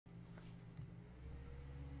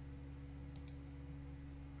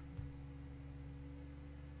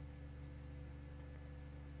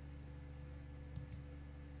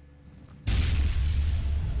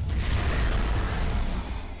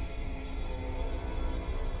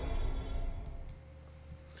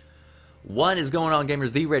What is going on,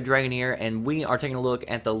 gamers? The Red Dragon here, and we are taking a look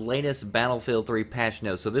at the latest Battlefield 3 patch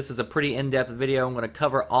notes. So this is a pretty in-depth video. I'm going to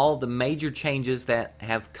cover all the major changes that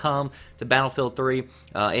have come to Battlefield 3.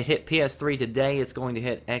 It hit PS3 today. It's going to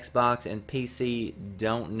hit Xbox and PC.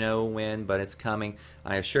 Don't know when, but it's coming,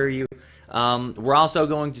 I assure you. We're also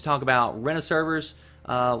going to talk about rent servers.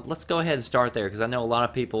 Let's go ahead and start there, because I know a lot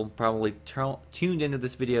of people probably tuned into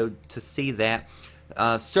this video to see that.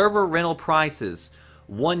 Server rental prices.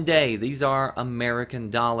 1 day, these are American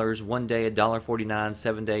dollars. 1 day, $1.49.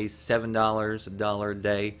 7 days, $7, $1 a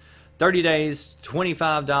day. 30 days,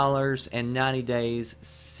 $25, and 90 days,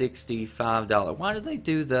 $65. Why do they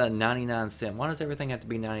do the 99 cent? Why does everything have to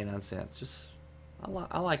be 99 cents? Just,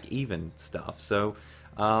 I like even stuff. So,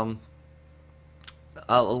 a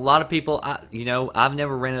lot of people, I've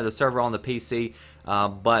never rented a server on the PC,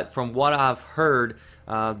 but from what I've heard,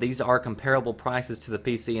 these are comparable prices to the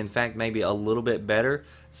PC. In fact, maybe a little bit better.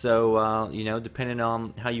 So, depending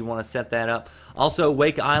on how you want to set that up. Also,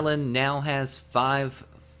 Wake Island now has 5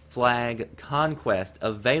 flag conquest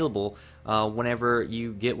available. Whenever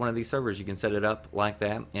you get one of these servers, you can set it up like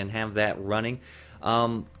that and have that running.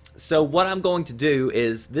 So what I'm going to do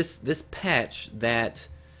is this patch that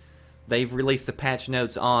they've released the patch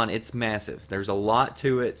notes on, it's massive. There's a lot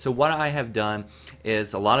to it. So what I have done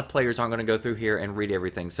is, a lot of players aren't going to go through here and read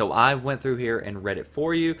everything. So I've went through here and read it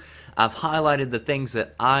for you. I've highlighted the things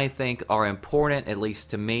that I think are important, at least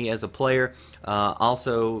to me as a player.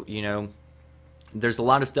 Also, there's a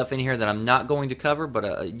lot of stuff in here that I'm not going to cover,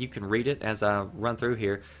 but you can read it as I run through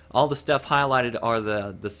here. All the stuff highlighted are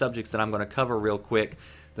the subjects that I'm going to cover real quick,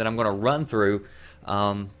 that I'm going to run through.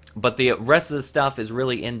 But the rest of the stuff is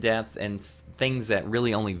really in-depth and things that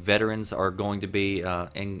really only veterans are going to be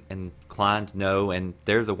inclined to know, and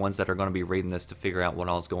they're the ones that are going to be reading this to figure out what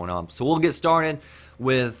all's going on. So we'll get started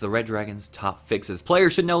with the Red Dragon's top fixes.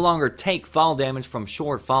 Players should no longer take fall damage from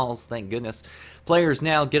short falls, thank goodness. Players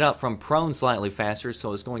now get up from prone slightly faster,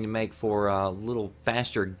 so it's going to make for a little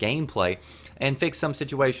faster gameplay, and fix some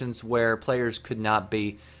situations where players could not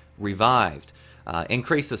be revived.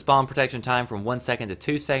 Increase the spawn protection time from 1 second to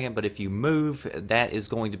 2 seconds, but if you move, that is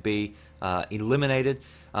going to be eliminated.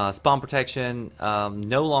 Spawn protection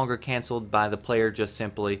no longer canceled by the player just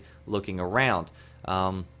simply looking around.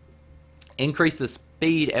 Increase the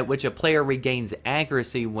speed at which a player regains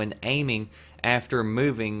accuracy when aiming after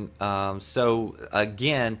moving. So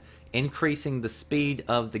again, increasing the speed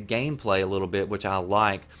of the gameplay a little bit, which I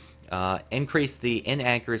like. Increase the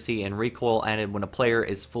inaccuracy and recoil added when a player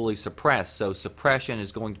is fully suppressed. So suppression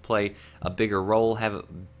is going to play a bigger role, have a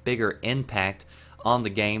bigger impact on the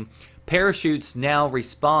game. Parachutes now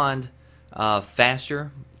respond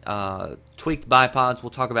faster. Tweaked bipods, we'll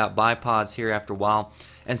talk about bipods here after a while.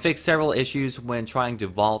 And fix several issues when trying to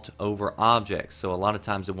vault over objects. So a lot of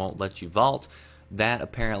times it won't let you vault. That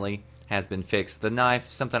apparently has been fixed. The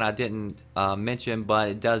knife, something I didn't mention, but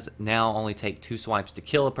it does now only take 2 swipes to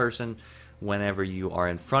kill a person whenever you are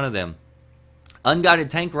in front of them.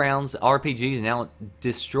 Unguided tank rounds, RPGs, now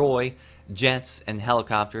destroy jets and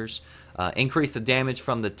helicopters. Increase the damage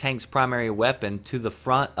from the tank's primary weapon to the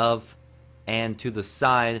front of and to the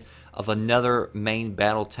side of another main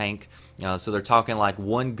battle tank. So they're talking like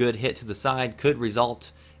 1 good hit to the side could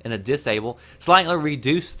result in a disable. Slightly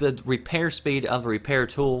reduce the repair speed of the repair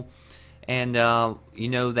tool. And,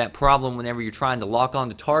 that problem whenever you're trying to lock on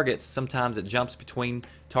to targets, sometimes it jumps between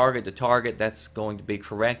target to target. That's going to be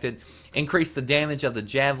corrected. Increase the damage of the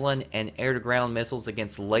javelin and air-to-ground missiles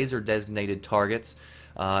against laser-designated targets.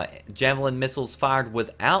 Javelin missiles fired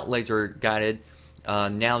without laser-guided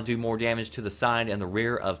now do more damage to the side and the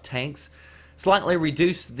rear of tanks. Slightly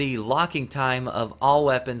reduce the locking time of all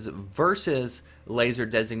weapons versus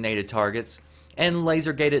laser-designated targets. And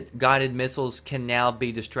laser-guided missiles can now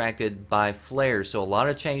be distracted by flares. So a lot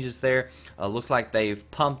of changes there. Looks like they've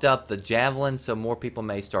pumped up the javelin, so more people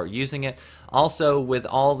may start using it. Also, with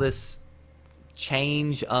all this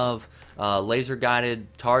change of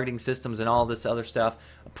laser-guided targeting systems and all this other stuff,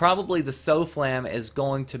 probably the SOFLAM is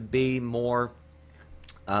going to be more,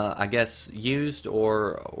 I guess, used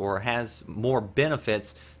or has more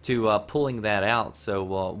benefits to pulling that out. So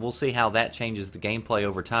we'll see how that changes the gameplay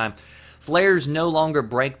over time. Flares no longer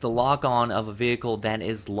break the lock-on of a vehicle that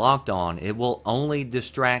is locked on. It will only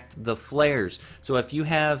distract the flares. So if you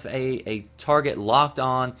have a target locked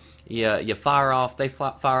on, you fire off, they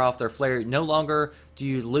fire off their flare, no longer do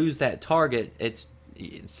you lose that target.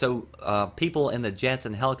 So people in the jets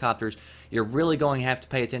and helicopters, you're really going to have to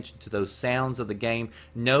pay attention to those sounds of the game.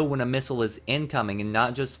 Know when a missile is incoming and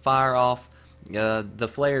not just fire off the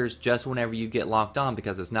flares just whenever you get locked on,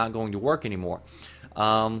 because it's not going to work anymore.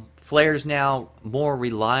 Flares now more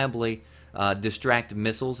reliably distract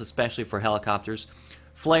missiles, especially for helicopters.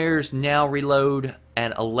 Flares now reload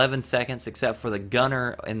at 11 seconds, except for the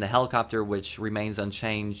gunner in the helicopter, which remains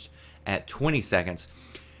unchanged at 20 seconds.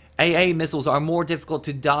 AA missiles are more difficult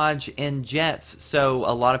to dodge in jets, so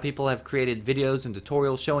a lot of people have created videos and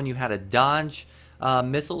tutorials showing you how to dodge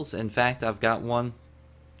missiles. In fact, I've got one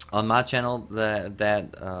on my channel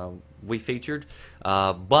that we featured,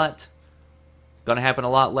 but going to happen a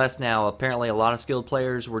lot less now. Apparently a lot of skilled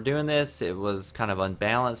players were doing this. It was kind of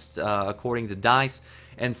unbalanced according to DICE,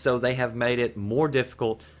 and so they have made it more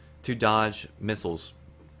difficult to dodge missiles.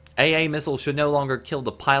 AA missiles should no longer kill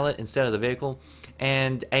the pilot instead of the vehicle,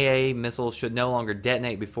 and AA missiles should no longer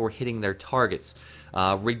detonate before hitting their targets.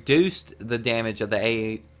 Reduced the damage of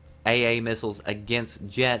the AA missiles against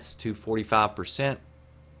jets to 45%.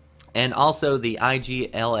 And also the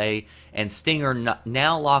IGLA and Stinger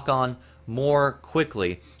now lock on more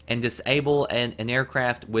quickly and disable an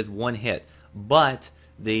aircraft with one hit. But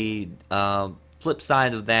the flip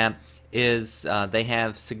side of that is they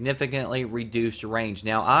have significantly reduced range.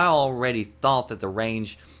 Now, I already thought that the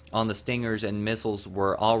range on the Stingers and missiles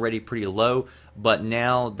were already pretty low, but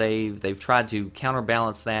now they've tried to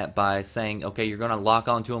counterbalance that by saying, okay, you're going to lock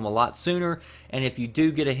onto them a lot sooner, and if you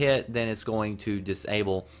do get a hit, then it's going to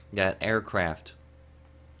disable that aircraft.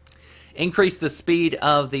 Increase the speed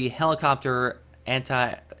of the helicopter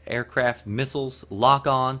anti-aircraft missiles lock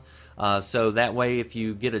on, so that way if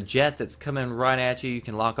you get a jet that's coming right at you, you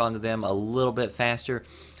can lock onto them a little bit faster.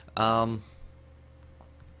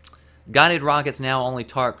 Guided rockets now only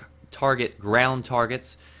target ground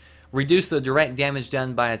targets. Reduce the direct damage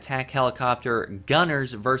done by attack helicopter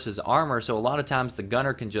gunners versus armor. So a lot of times the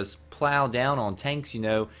gunner can just plow down on tanks, you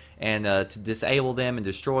know, and to disable them and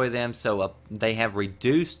destroy them. So they have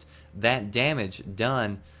reduced that damage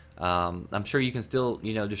done. I'm sure you can still,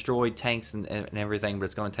 you know, destroy tanks and everything, but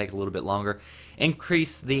it's going to take a little bit longer.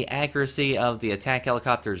 Increase the accuracy of the attack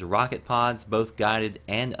helicopter's rocket pods, both guided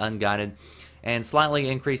and unguided, and slightly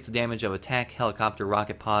increase the damage of attack helicopter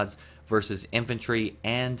rocket pods versus infantry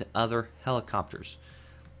and other helicopters.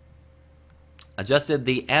 Adjusted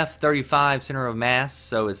the F-35 center of mass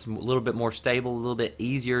so it's a little bit more stable, a little bit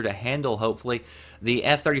easier to handle, hopefully. The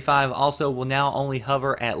F-35 also will now only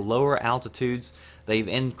hover at lower altitudes. They've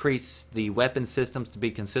increased the weapon systems to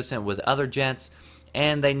be consistent with other jets,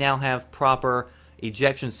 and they now have proper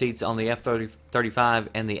ejection seats on the F-35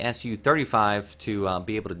 and the Su-35 to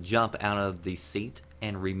be able to jump out of the seat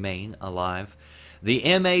and remain alive.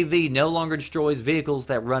 The MAV no longer destroys vehicles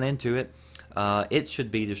that run into it. It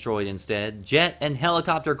should be destroyed instead. Jet and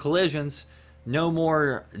helicopter collisions. No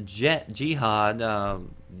more jet jihad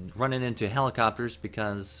running into helicopters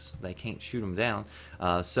because they can't shoot them down.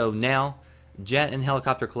 So now jet and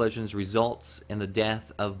helicopter collisions results in the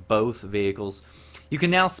death of both vehicles. You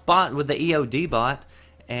can now spot with the EOD bot,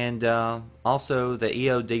 and also the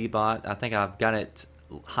EOD bot, I think I've got it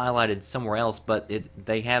highlighted somewhere else, but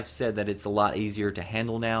they have said that it's a lot easier to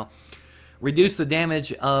handle now. Reduce the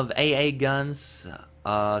damage of AA guns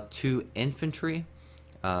to infantry.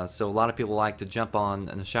 So a lot of people like to jump on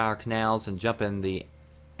the Shire Canals and jump in the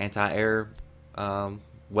anti-air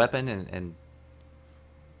weapon and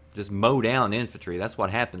just mow down infantry. That's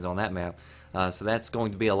what happens on that map. So that's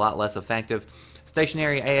going to be a lot less effective.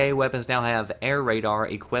 Stationary AA weapons now have air radar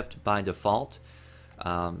equipped by default.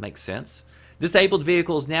 Makes sense. Disabled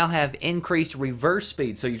vehicles now have increased reverse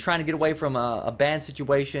speed. So you're trying to get away from a bad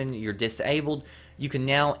situation, you're disabled, you can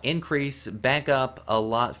now increase back up a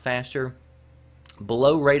lot faster.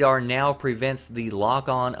 Below radar now prevents the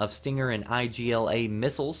lock-on of Stinger and IGLA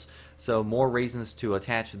missiles, so more reasons to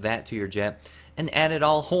attach that to your jet. And added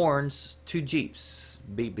all horns to Jeeps.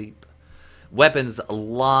 Beep beep. Weapons,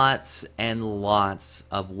 lots and lots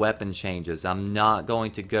of weapon changes. I'm not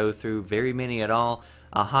going to go through very many at all.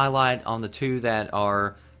 I'll highlight on the two that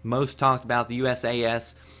are most talked about. The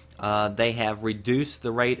USAS, they have reduced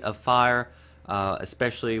the rate of fire,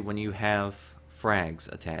 especially when you have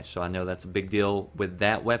frags attached. So I know that's a big deal with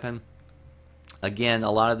that weapon. Again,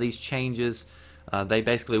 a lot of these changes, they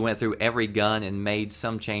basically went through every gun and made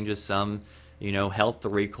some changes. Some, you know, helped the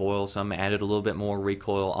recoil, some added a little bit more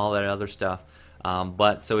recoil, all that other stuff.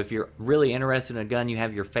 But so if you're really interested in a gun, you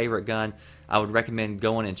have your favorite gun, I would recommend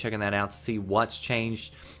going and checking that out to see what's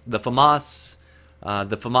changed. The FAMAS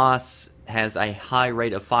has a high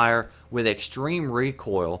rate of fire with extreme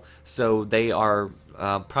recoil, so they are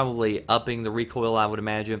probably upping the recoil, I would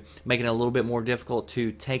imagine, making it a little bit more difficult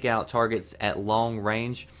to take out targets at long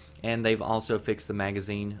range, and they've also fixed the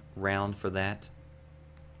magazine round for that.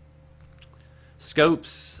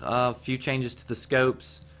 Scopes, a few changes to the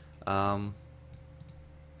scopes.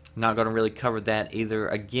 Not going to really cover that either.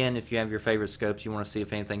 Again, if you have your favorite scopes, you want to see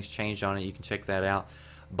if anything's changed on it, you can check that out.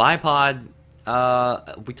 Bipod,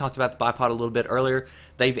 we talked about the bipod a little bit earlier.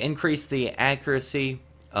 They've increased the accuracy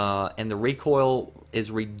and the recoil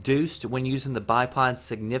is reduced when using the bipod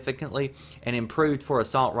significantly and improved for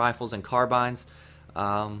assault rifles and carbines.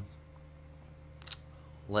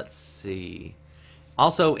 Let's see.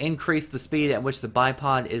 Also increase the speed at which the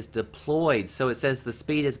bipod is deployed. So it says the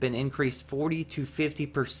speed has been increased 40 to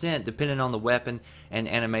 50% depending on the weapon and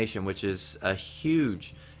animation, which is a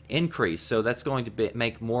huge increase. So that's going to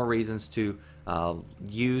make more reasons to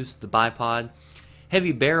use the bipod.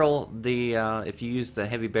 Heavy barrel, if you use the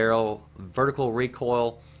heavy barrel, vertical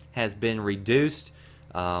recoil has been reduced.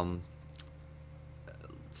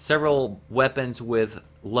 Several weapons with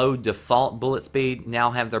low default bullet speed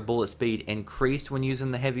now have their bullet speed increased when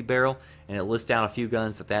using the heavy barrel, and it lists down a few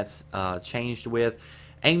guns that's changed with.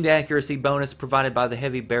 Aimed accuracy bonus provided by the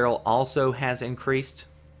heavy barrel also has increased,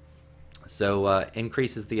 so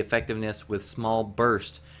increases the effectiveness with small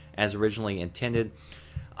burst as originally intended.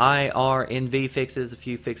 IRNV fixes, a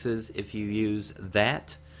few fixes if you use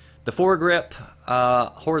that. The foregrip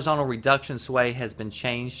horizontal reduction sway has been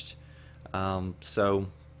changed,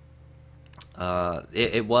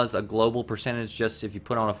 it was a global percentage. Just if you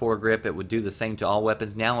put on a foregrip, it would do the same to all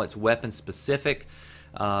weapons. Now it's weapon specific,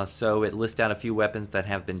 so it lists out a few weapons that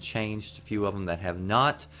have been changed, a few of them that have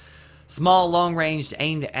not. Small long ranged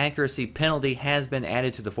aimed accuracy penalty has been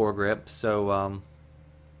added to the foregrip, so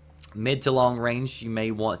mid to long range you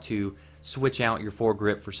may want to switch out your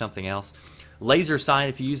foregrip for something else. Laser sight,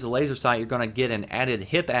 if you use the laser sight, you're going to get an added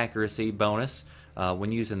hip accuracy bonus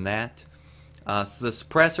when using that. So the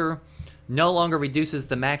suppressor no longer reduces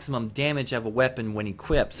the maximum damage of a weapon when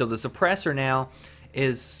equipped. So the suppressor now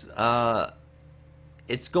is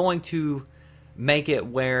it's going to make it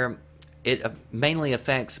where it mainly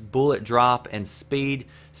affects bullet drop and speed.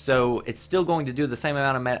 So it's still going to do the same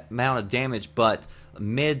amount of damage, but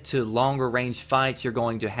mid to longer range fights you're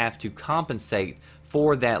going to have to compensate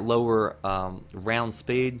for that lower round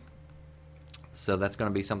speed. So that's going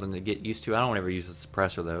to be something to get used to. I don't ever use a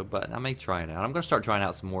suppressor though, but I may try it out. I'm going to start trying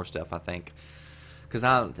out some more stuff, I think, because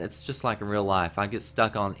it's just like in real life. I get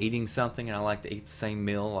stuck on eating something and I like to eat the same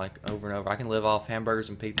meal like over and over. I can live off hamburgers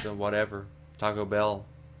and pizza, whatever, Taco Bell.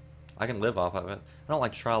 I can live off of it. I don't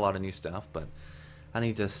like to try a lot of new stuff, but I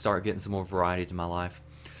need to start getting some more variety to my life.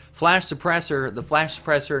 Flash suppressor. The flash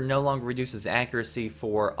suppressor no longer reduces accuracy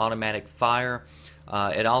for automatic fire.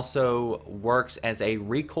 It also works as a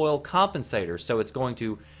recoil compensator, so it's going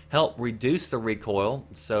to help reduce the recoil.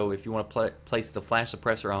 So if you want to place the flash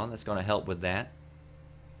suppressor on, that's going to help with that.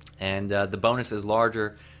 And the bonus is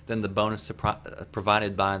larger than the bonus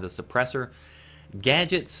provided by the suppressor.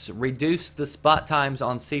 Gadgets reduce the spot times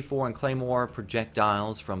on C4 and Claymore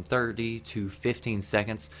projectiles from 30 to 15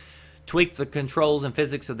 seconds. Tweak the controls and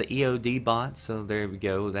physics of the EOD bot, so there we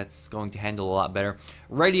go, that's going to handle a lot better.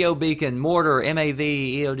 Radio beacon, mortar, MAV,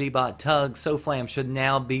 EOD bot, tug, SOFLAM should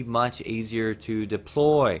now be much easier to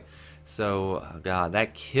deploy. So, God,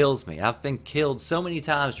 that kills me. I've been killed so many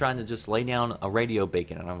times trying to just lay down a radio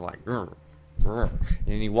beacon, and I'm like, grr, grr.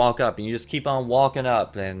 And you walk up, and you just keep on walking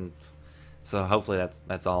up, and so hopefully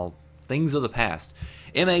that's all things of the past.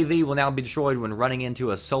 MAV will now be destroyed when running into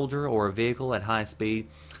a soldier or a vehicle at high speed.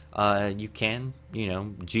 You can,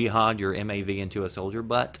 jihad your MAV into a soldier,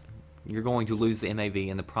 but you're going to lose the MAV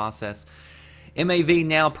in the process. MAV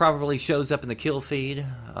now probably shows up in the kill feed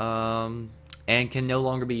and can no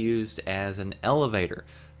longer be used as an elevator.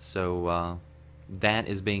 So that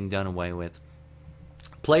is being done away with.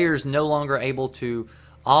 Players no longer able to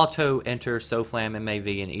auto-enter SOFLAM, MAV,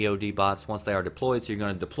 and EOD bots once they are deployed. So you're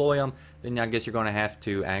going to deploy them, then I guess you're going to have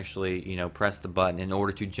to actually, press the button in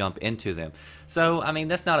order to jump into them. So, I mean,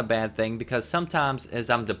 that's not a bad thing, because sometimes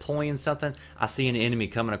as I'm deploying something, I see an enemy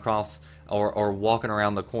coming across or walking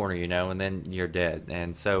around the corner, and then you're dead.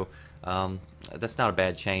 And so that's not a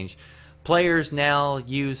bad change. Players now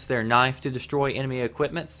use their knife to destroy enemy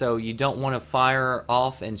equipment, so you don't want to fire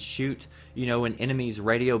off and shoot, an enemy's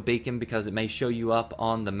radio beacon because it may show you up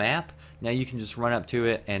on the map. Now you can just run up to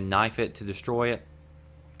it and knife it to destroy it.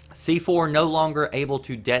 C4 no longer able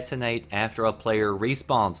to detonate after a player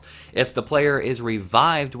respawns. If the player is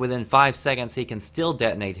revived within 5 seconds, he can still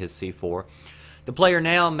detonate his C4. The player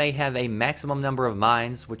now may have a maximum number of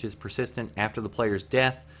mines, which is persistent after the player's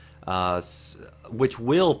death, which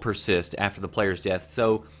will persist after the player's death.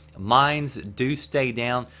 So mines do stay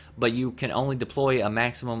down, but you can only deploy a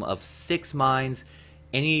maximum of 6 mines.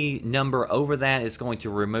 Any number over that is going to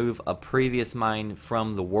remove a previous mine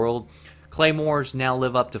from the world. Claymores now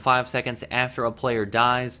live up to 5 seconds after a player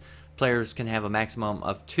dies. players can have a maximum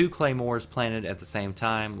of 2 claymores planted at the same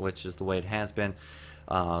time, which is the way it has been.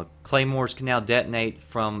 Claymores can now detonate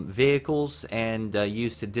from vehicles and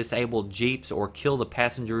used to disable jeeps or kill the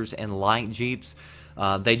passengers in light jeeps.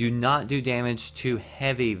 They do not do damage to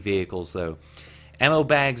heavy vehicles though. Ammo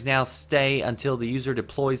bags now stay until the user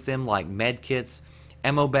deploys them like med kits.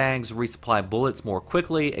 Ammo bags resupply bullets more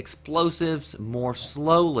quickly, explosives more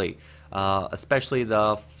slowly, especially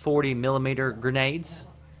the 40mm grenades.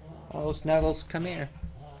 Oh, Snuggles, come here.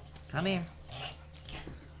 Come here.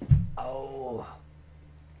 Oh.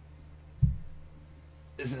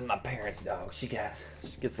 This is my parents' dog. She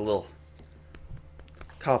gets a little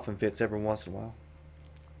coughing fits every once in a while.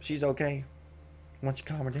 She's okay. Why don't you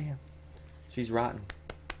calm her down? She's rotten.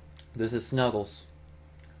 This is Snuggles.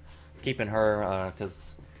 Keeping her, because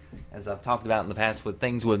as I've talked about in the past with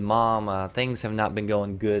things with Mom, things have not been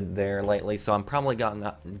going good there lately. So I'm probably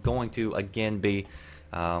going to again be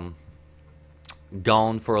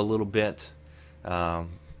gone for a little bit.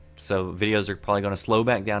 So videos are probably going to slow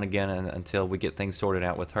back down again until we get things sorted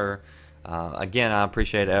out with her. Again, I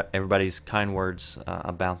appreciate everybody's kind words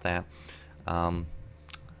about that.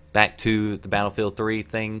 Back to the Battlefield 3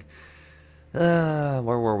 thing. Where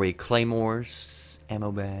were we? Claymores,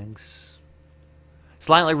 ammo bags.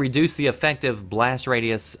 Slightly reduce the effective blast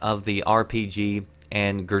radius of the RPG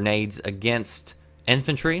and grenades against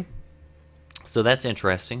infantry. So that's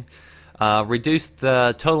interesting. Reduce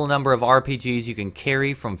the total number of RPGs you can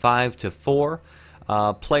carry from 5 to 4.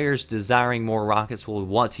 Players desiring more rockets will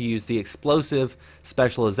want to use the explosive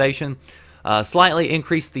specialization. Slightly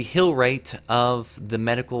increase the heal rate of the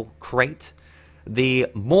medical crate. The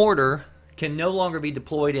mortar can no longer be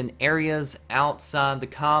deployed in areas outside the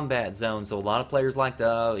combat zone. So a lot of players like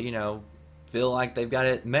to, feel like they've got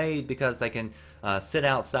it made because they can sit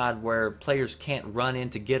outside where players can't run in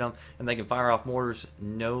to get them, and they can fire off mortars.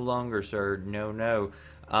 No longer, sir. No.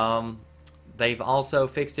 They've also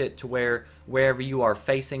fixed it to where wherever you are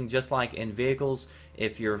facing, just like in vehicles,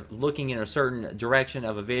 if you're looking in a certain direction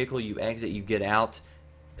of a vehicle, you exit, you get out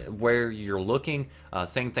where you're looking.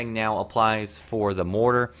 Same thing now applies for the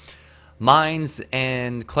mortar. Mines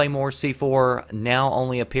and Claymore C4 now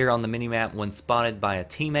only appear on the minimap when spotted by a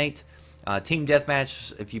teammate. Team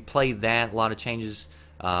Deathmatch, if you play that, a lot of changes.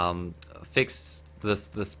 Fixed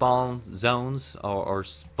the spawn zones or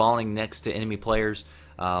spawning next to enemy players.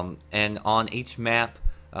 And on each map,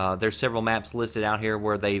 there's several maps listed out here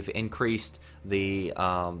where they've increased the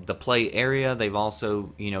play area. They've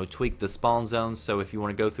also tweaked the spawn zones. So if you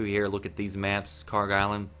want to go through here, look at these maps: Carg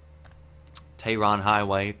Island, Tehran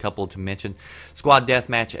Highway, a couple to mention. Squad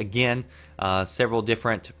Deathmatch, again, several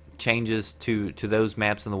different changes to those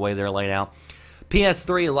maps and the way they're laid out.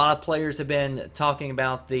 PS3, a lot of players have been talking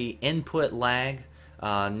about the input lag.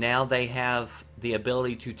 Now they have the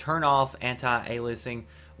ability to turn off anti-aliasing,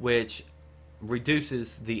 which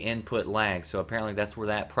reduces the input lag. So apparently that's where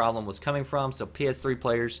that problem was coming from. So PS3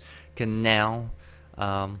 players can now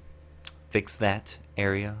fix that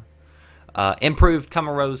area. Improved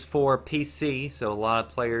Camaros for PC. So a lot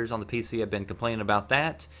of players on the PC have been complaining about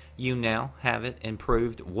that. You now have it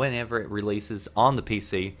improved whenever it releases on the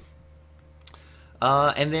PC.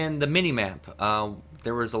 And then the minimap.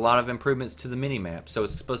 There was a lot of improvements to the minimap. So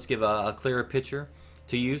it's supposed to give a clearer picture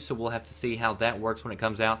to you. So we'll have to see how that works when it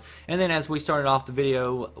comes out. And then as we started off the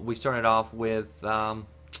video, we started off with the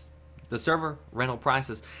server rental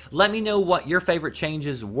prices. Let me know what your favorite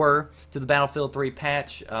changes were to the Battlefield 3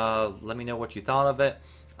 patch. Let me know what you thought of it.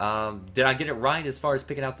 Did I get it right as far as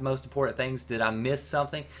picking out the most important things? Did I miss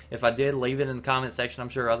something? If I did, leave it in the comment section. I'm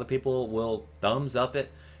sure other people will thumbs up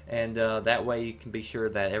it. And that way you can be sure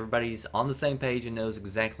that everybody's on the same page and knows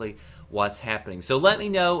exactly what's happening. So let me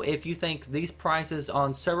know if you think these prices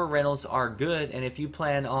on server rentals are good, and if you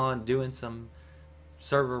plan on doing some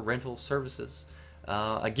server rental services.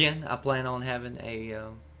 Again, I plan on having a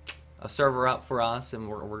server up for us, and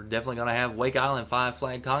we're definitely going to have Wake Island 5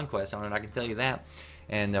 Flag Conquest on it, I can tell you that.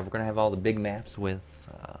 And we're going to have all the big maps with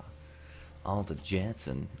all the jets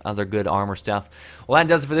and other good armor stuff. Well, that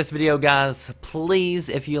does it for this video, guys. Please,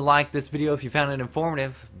 if you liked this video, if you found it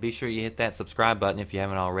informative, be sure you hit that subscribe button if you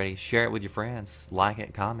haven't already. Share it with your friends. Like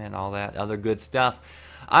it, comment, all that other good stuff.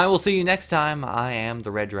 I will see you next time. I am the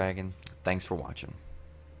Red Dragon. Thanks for watching.